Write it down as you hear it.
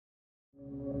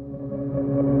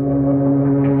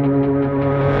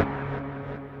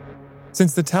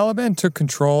Since the Taliban took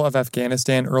control of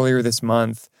Afghanistan earlier this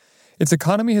month, its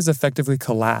economy has effectively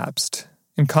collapsed.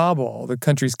 In Kabul, the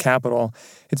country's capital,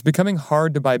 it's becoming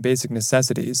hard to buy basic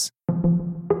necessities.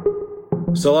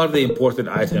 So a lot of the important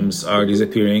items are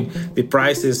disappearing. The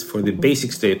prices for the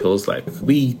basic staples like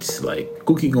wheat, like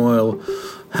cooking oil,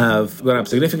 have gone up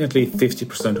significantly,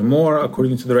 50% or more,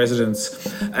 according to the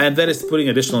residents. And that is putting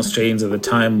additional strains at the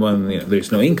time when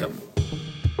there's no income.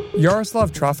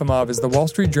 Yaroslav Trofimov is the Wall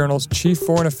Street Journal's chief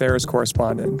foreign affairs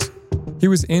correspondent. He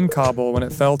was in Kabul when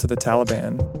it fell to the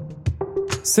Taliban.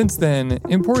 Since then,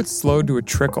 imports slowed to a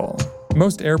trickle.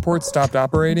 Most airports stopped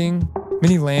operating,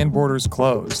 many land borders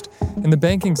closed, and the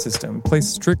banking system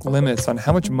placed strict limits on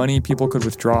how much money people could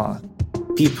withdraw.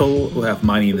 People who have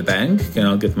money in the bank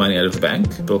cannot get money out of the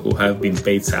bank. People who have been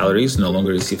paid salaries no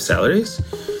longer receive salaries.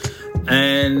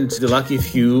 And the lucky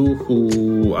few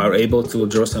who are able to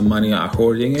withdraw some money are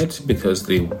hoarding it because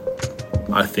they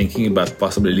are thinking about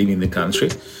possibly leaving the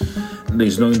country.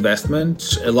 There's no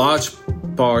investment. A large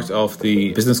part of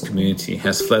the business community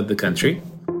has fled the country.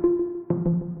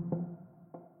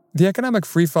 The economic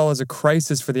freefall is a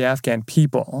crisis for the Afghan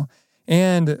people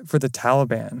and for the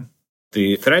Taliban.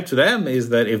 The threat to them is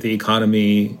that if the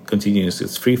economy continues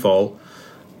its freefall,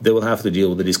 they will have to deal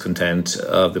with the discontent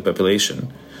of the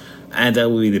population. And that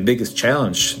will be the biggest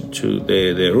challenge to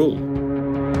their rule.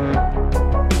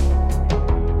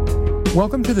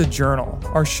 Welcome to The Journal,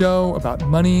 our show about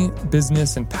money,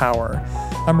 business, and power.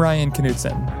 I'm Ryan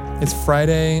Knutson. It's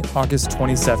Friday, August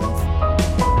 27th.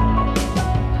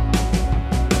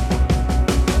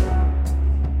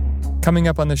 Coming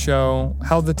up on the show,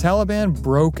 how the Taliban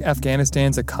broke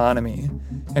Afghanistan's economy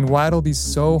and why it'll be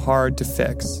so hard to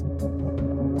fix.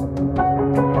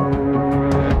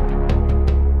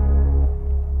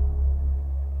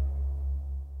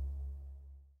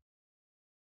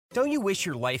 Don't you wish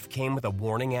your life came with a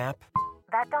warning app?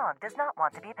 That dog does not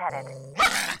want to be petted.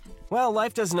 Well,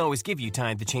 life doesn't always give you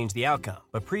time to change the outcome,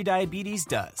 but prediabetes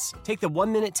does. Take the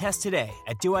 1-minute test today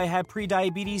at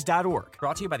doihaveprediabetes.org.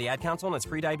 Brought to you by the Ad Council and its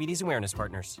Prediabetes Awareness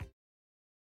Partners.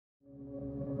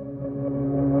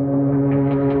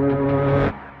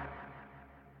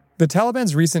 The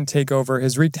Taliban's recent takeover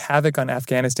has wreaked havoc on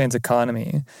Afghanistan's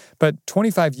economy. But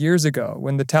 25 years ago,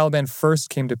 when the Taliban first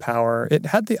came to power, it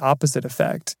had the opposite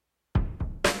effect.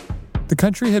 The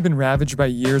country had been ravaged by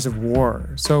years of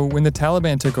war, so when the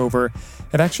Taliban took over,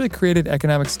 it actually created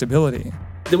economic stability.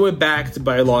 They were backed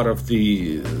by a lot of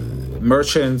the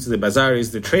merchants, the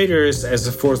bazaris, the traders, as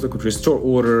a force that could restore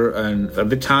order. And at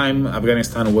the time,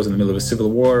 Afghanistan was in the middle of a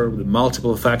civil war with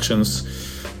multiple factions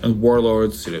and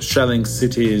warlords, shelling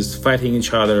cities, fighting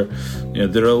each other.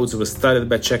 The roads were studded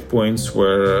by checkpoints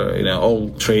where, all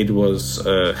trade was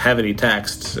heavily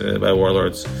taxed by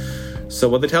warlords. So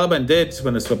what the Taliban did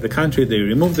when they swept the country, they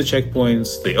removed the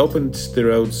checkpoints, they opened the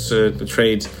roads to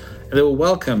trade, and they were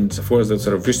welcomed for that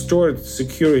sort of restored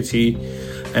security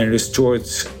and restored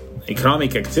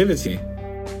economic activity.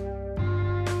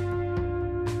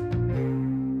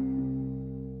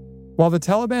 While the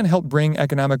Taliban helped bring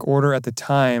economic order at the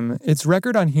time, its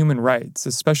record on human rights,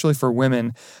 especially for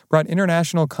women, brought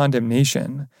international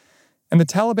condemnation. And the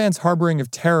Taliban's harboring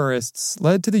of terrorists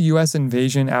led to the U.S.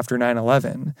 invasion after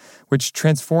 9/11, which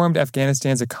transformed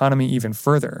Afghanistan's economy even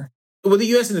further. With the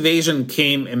U.S. invasion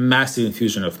came a massive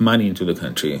infusion of money into the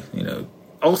country.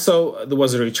 Also, there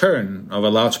was a return of a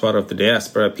large part of the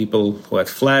diaspora. People who had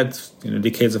fled,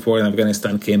 decades of war in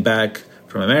Afghanistan came back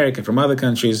from America, from other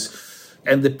countries.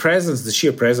 And the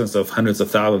sheer presence of hundreds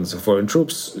of thousands of foreign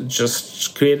troops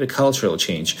just created a cultural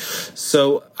change.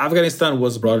 So Afghanistan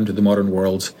was brought into the modern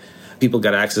world. People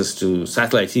got access to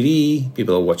satellite TV.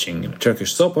 People were watching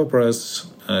Turkish soap operas.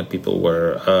 People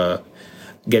were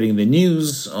getting the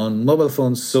news on mobile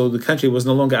phones. So the country was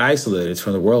no longer isolated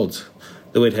from the world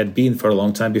the way it had been for a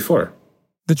long time before.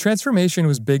 The transformation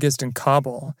was biggest in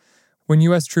Kabul. When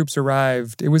U.S. troops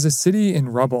arrived, it was a city in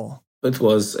rubble. It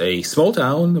was a small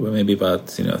town. There were maybe about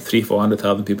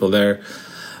 300,000-400,000 people there.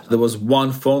 There was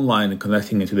one phone line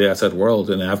connecting into the outside world,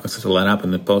 and Afghans had to line up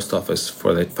in the post office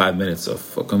for 5 minutes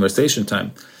of conversation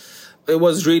time. It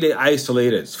was really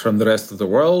isolated from the rest of the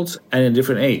world and in a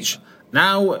different age.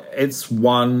 Now it's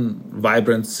one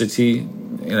vibrant city,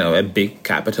 a big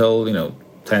capital,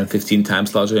 10, 15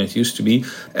 times larger than it used to be,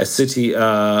 a city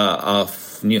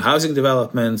of new housing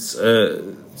developments, a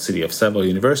city of several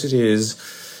universities.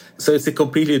 So it's a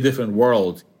completely different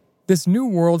world. This new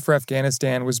world for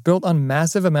Afghanistan was built on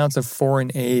massive amounts of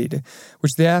foreign aid,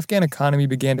 which the Afghan economy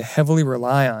began to heavily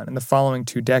rely on in the following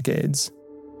 2 decades.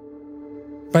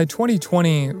 By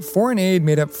 2020, foreign aid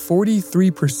made up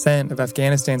 43% of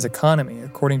Afghanistan's economy,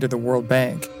 according to the World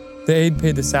Bank. The aid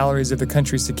paid the salaries of the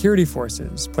country's security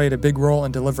forces, played a big role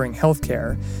in delivering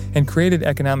healthcare, and created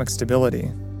economic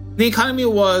stability. The economy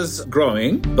was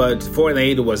growing, but foreign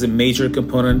aid was a major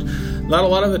component. Not a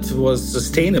lot of it was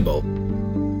sustainable.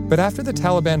 But after the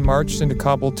Taliban marched into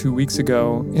Kabul 2 weeks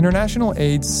ago, international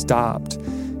aid stopped,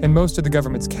 and most of the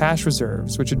government's cash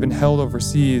reserves, which had been held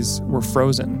overseas, were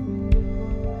frozen.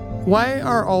 Why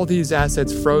are all these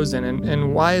assets frozen,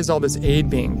 and why is all this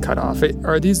aid being cut off?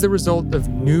 Are these the result of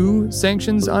new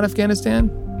sanctions on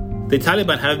Afghanistan? The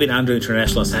Taliban have been under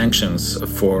international sanctions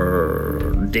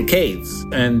for decades.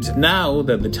 And now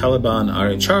that the Taliban are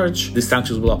in charge, the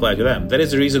sanctions will apply to them. That is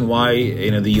the reason why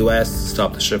the U.S.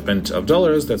 stopped the shipment of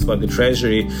dollars. That's why the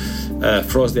Treasury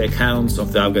froze the accounts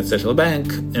of the Afghan Central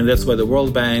Bank. And that's why the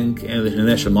World Bank and the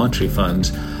International Monetary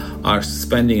Fund are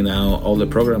suspending now all the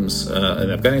programs in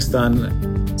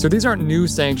Afghanistan. So these aren't new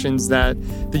sanctions that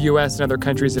the U.S. and other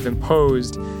countries have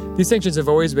imposed. These sanctions have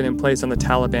always been in place on the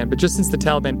Taliban, but just since the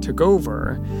Taliban took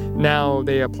over, now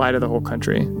they apply to the whole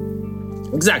country.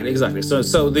 Exactly.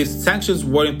 So these sanctions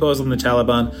were imposed on the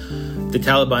Taliban. The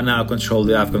Taliban now control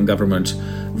the Afghan government.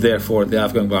 Therefore, the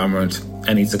Afghan government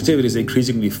and its activities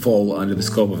increasingly fall under the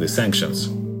scope of these sanctions.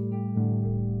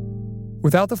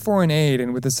 Without the foreign aid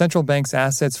and with the central bank's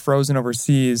assets frozen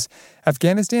overseas,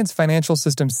 Afghanistan's financial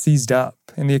system seized up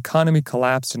and the economy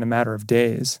collapsed in a matter of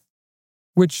days,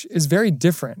 which is very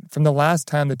different from the last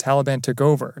time the Taliban took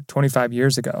over 25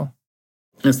 years ago.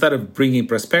 Instead of bringing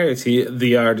prosperity,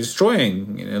 they are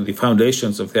destroying the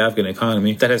foundations of the Afghan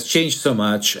economy that has changed so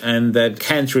much and that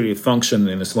can't really function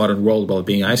in this modern world while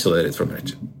being isolated from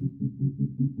it.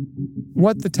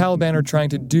 What the Taliban are trying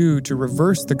to do to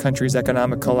reverse the country's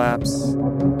economic collapse,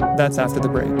 that's after the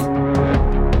break.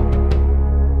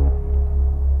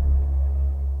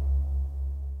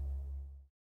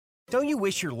 Don't you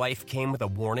wish your life came with a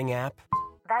warning app?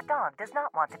 That dog does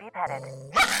not want to be petted.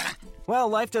 Well,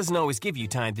 life doesn't always give you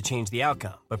time to change the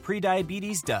outcome, but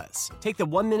prediabetes does. Take the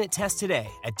 1-minute test today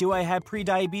at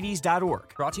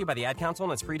doihaveprediabetes.org. Brought to you by the Ad Council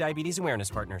and its prediabetes awareness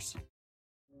partners.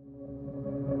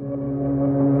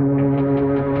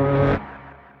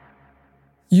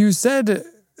 You said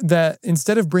that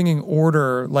instead of bringing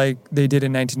order like they did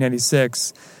in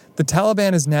 1996, the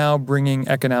Taliban is now bringing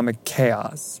economic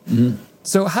chaos. Mm-hmm.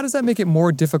 So how does that make it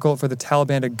more difficult for the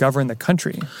Taliban to govern the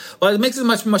country? Well, it makes it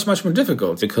much more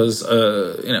difficult because,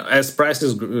 as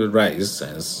prices rise,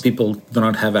 as people do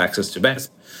not have access to banks,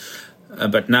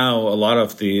 but now a lot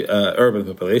of the urban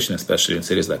population, especially in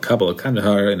cities like Kabul or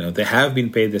Kandahar, they have been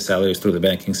paid their salaries through the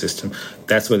banking system.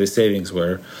 That's where the savings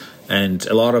were. And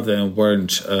a lot of them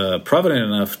weren't provident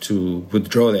enough to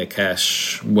withdraw their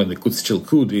cash when they could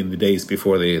in the days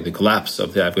before the collapse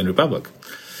of the Afghan Republic.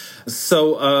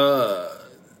 So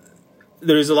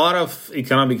there is a lot of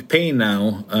economic pain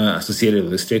now associated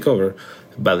with this takeover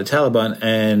by the Taliban.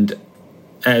 And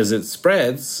as it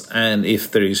spreads, and if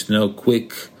there is no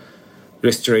quick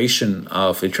restoration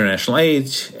of international aid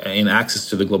and access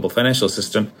to the global financial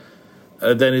system,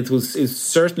 then it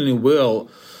certainly will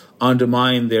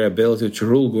undermine their ability to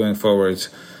rule going forward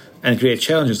and create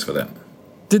challenges for them.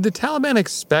 Did the Taliban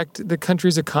expect the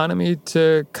country's economy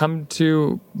to come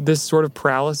to this sort of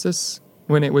paralysis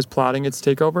when it was plotting its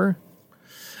takeover?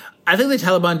 I think the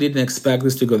Taliban didn't expect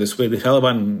this to go this way. The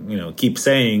Taliban, keep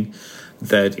saying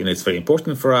that it's very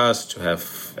important for us to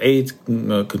have aid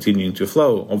continuing to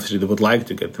flow. Obviously, they would like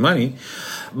to get the money,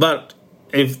 but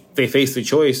if they face the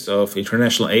choice of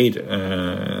international aid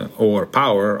or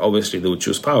power, obviously they would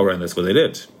choose power, and that's what they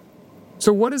did.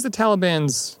 So what is the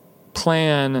Taliban's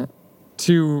plan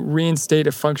to reinstate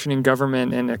a functioning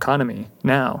government and economy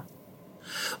now?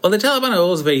 Well, the Taliban are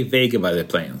always very vague about their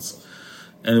plans.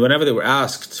 And whenever they were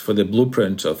asked for the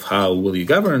blueprint of how will you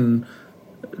govern,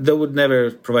 they would never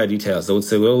provide details. They would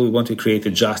say, well, we want to create a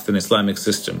just and Islamic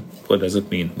system. What does it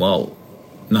mean? Well,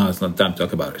 now it's not time to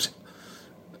talk about it.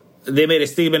 They made a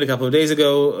statement a couple of days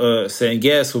ago saying,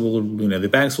 yes, we will, the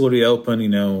banks will reopen,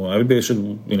 everybody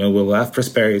should, we'll have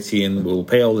prosperity and we'll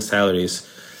pay all the salaries.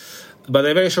 But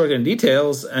they're very short in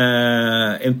details,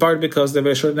 in part because they're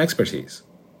very short in expertise.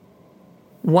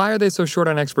 Why are they so short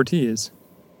on expertise?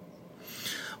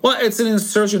 Well, it's an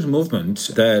insurgent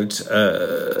movement that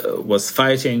was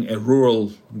fighting a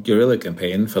rural guerrilla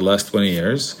campaign for the last 20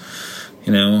 years.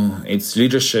 Its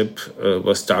leadership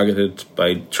was targeted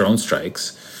by drone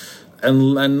strikes.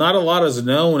 And not a lot is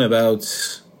known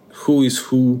about who is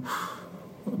who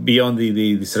beyond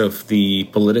the sort of the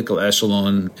political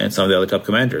echelon and some of the other top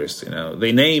commanders.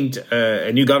 They named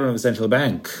a new governor of the central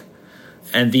bank,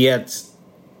 and yet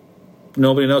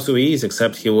nobody knows who he is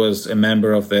except he was a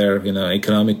member of their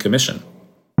economic commission.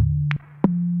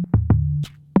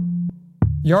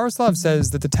 Yaroslav says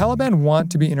that the Taliban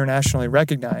want to be internationally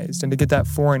recognized and to get that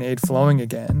foreign aid flowing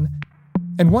again.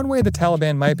 And one way the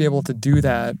Taliban might be able to do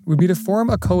that would be to form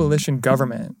a coalition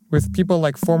government with people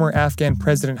like former Afghan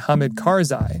President Hamid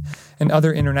Karzai and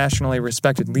other internationally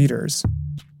respected leaders.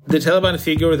 The Taliban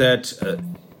figure that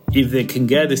if they can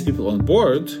get these people on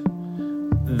board,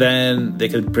 then they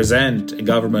could present a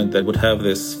government that would have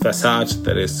this facade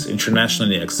that is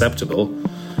internationally acceptable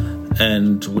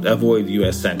and would avoid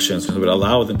U.S. sanctions and would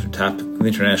allow them to tap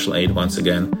international aid once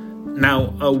again.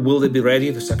 Now, will they be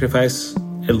ready to sacrifice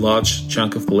a large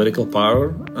chunk of political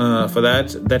power for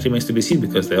that? That remains to be seen,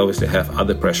 because they obviously have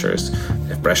other pressures.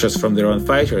 They have pressures from their own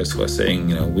fighters who are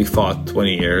saying, we fought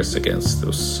 20 years against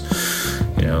those,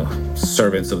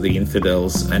 servants of the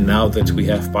infidels, and now that we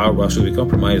have power, why should we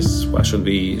compromise? Why should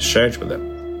we share it with them?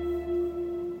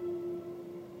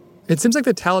 It seems like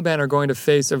the Taliban are going to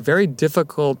face a very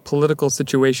difficult political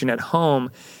situation at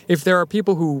home if there are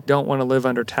people who don't want to live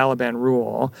under Taliban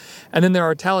rule, and then there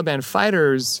are Taliban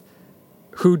fighters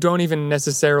who don't even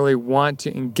necessarily want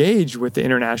to engage with the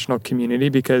international community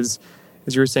because,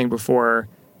 as you were saying before,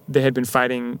 they had been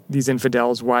fighting these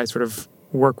infidels. Why sort of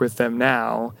work with them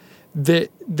now?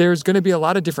 There's going to be a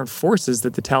lot of different forces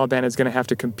that the Taliban is going to have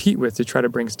to compete with to try to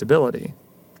bring stability.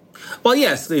 Well,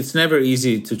 yes, it's never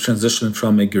easy to transition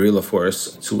from a guerrilla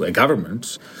force to a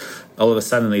government. All of a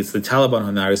sudden, it's the Taliban who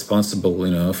are now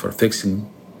responsible, for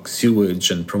fixing sewage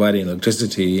and providing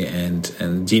electricity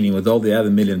and dealing with all the other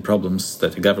million problems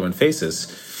that the government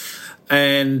faces.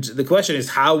 And the question is,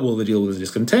 how will they deal with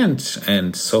discontent?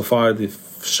 And so far, they've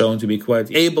shown to be quite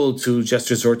able to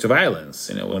just resort to violence.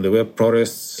 When there were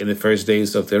protests in the first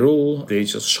days of their rule, they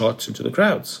just shot into the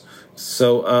crowds.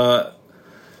 So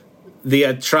they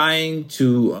are trying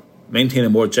to maintain a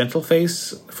more gentle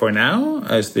face for now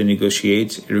as they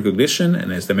negotiate recognition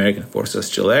and as the American forces are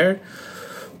still there.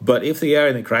 But if they are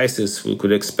in a crisis, we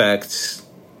could expect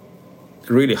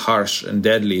really harsh and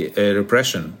deadly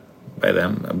repression by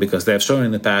them, because they have shown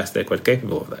in the past they're quite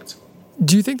capable of that.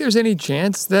 Do you think there's any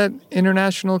chance that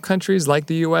international countries like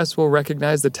the U.S. will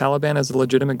recognize the Taliban as a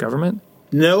legitimate government?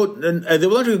 No, they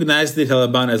will not recognize the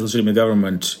Taliban as a legitimate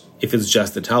government if it's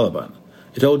just the Taliban.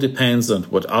 It all depends on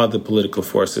what other political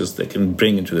forces they can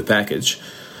bring into the package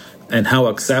and how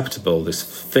acceptable this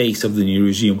face of the new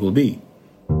regime will be.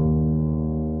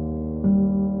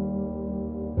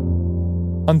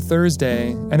 On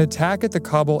Thursday, an attack at the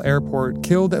Kabul airport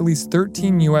killed at least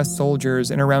 13 U.S.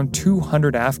 soldiers and around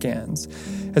 200 Afghans,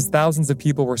 as thousands of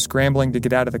people were scrambling to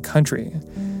get out of the country.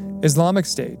 Islamic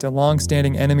State, a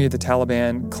long-standing enemy of the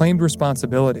Taliban, claimed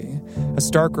responsibility, a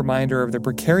stark reminder of the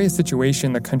precarious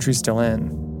situation the country's still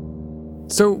in.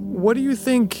 So, what do you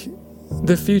think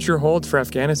the future holds for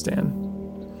Afghanistan?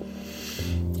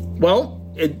 Well,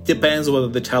 it depends whether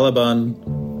the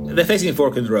Taliban... They're facing a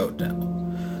fork in the road now.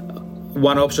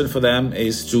 One option for them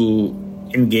is to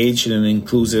engage in an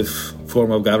inclusive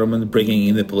form of government, bringing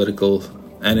in the political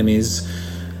enemies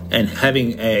and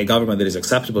having a government that is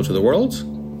acceptable to the world.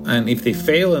 And if they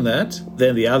fail in that,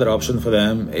 then the other option for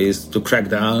them is to crack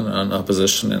down on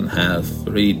opposition and have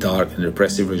a really dark and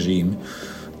repressive regime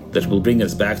that will bring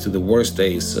us back to the worst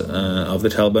days of the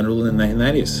Taliban rule in the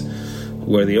 1990s,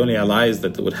 where the only allies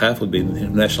that they would have would be the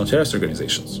international terrorist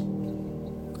organizations.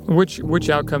 Which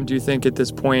outcome do you think at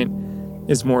this point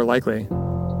is more likely?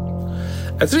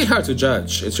 It's really hard to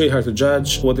judge. It's really hard to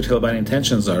judge what the Taliban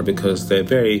intentions are, because they're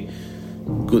very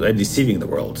good at deceiving the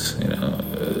world,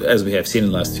 as we have seen in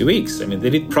the last few weeks. They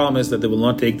did promise that they will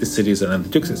not take the cities, and then they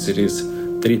took the cities.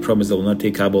 They did promise they will not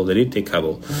take Kabul. They did take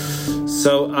Kabul.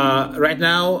 So right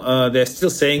now, they're still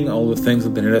saying all the things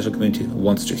that the international community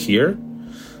wants to hear.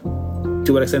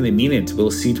 To what extent they mean it,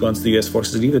 we'll see it once the U.S.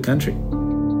 forces leave the country.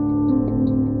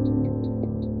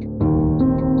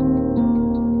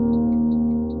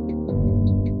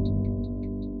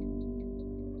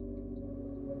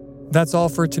 That's all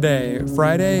for today,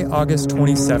 Friday, August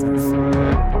 27th.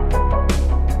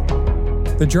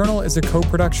 The Journal is a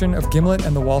co-production of Gimlet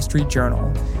and The Wall Street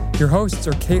Journal. Your hosts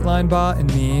are Kate Linebaugh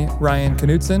and me, Ryan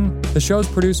Knutson. The show's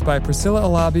produced by Priscilla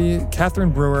Alabi, Catherine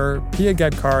Brewer, Pia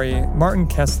Gadkari, Martin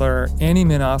Kessler, Annie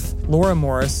Minoff, Laura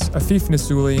Morris, Afif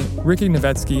Nasuli, Ricky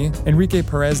Novetsky, Enrique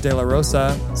Perez de la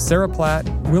Rosa, Sarah Platt,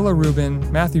 Willa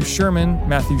Rubin, Matthew Sherman,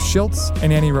 Matthew Schiltz,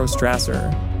 and Annie Rose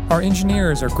Strasser. Our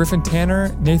engineers are Griffin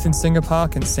Tanner, Nathan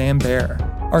Singapak, and Sam Baer.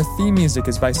 Our theme music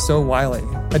is by So Wiley.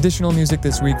 Additional music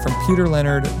this week from Peter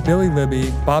Leonard, Billy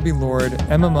Libby, Bobby Lord,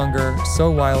 Emma Munger, So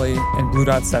Wiley, and Blue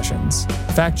Dot Sessions.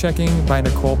 Fact-checking by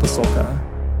Nicole Pasolka.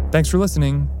 Thanks for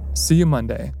listening. See you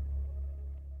Monday.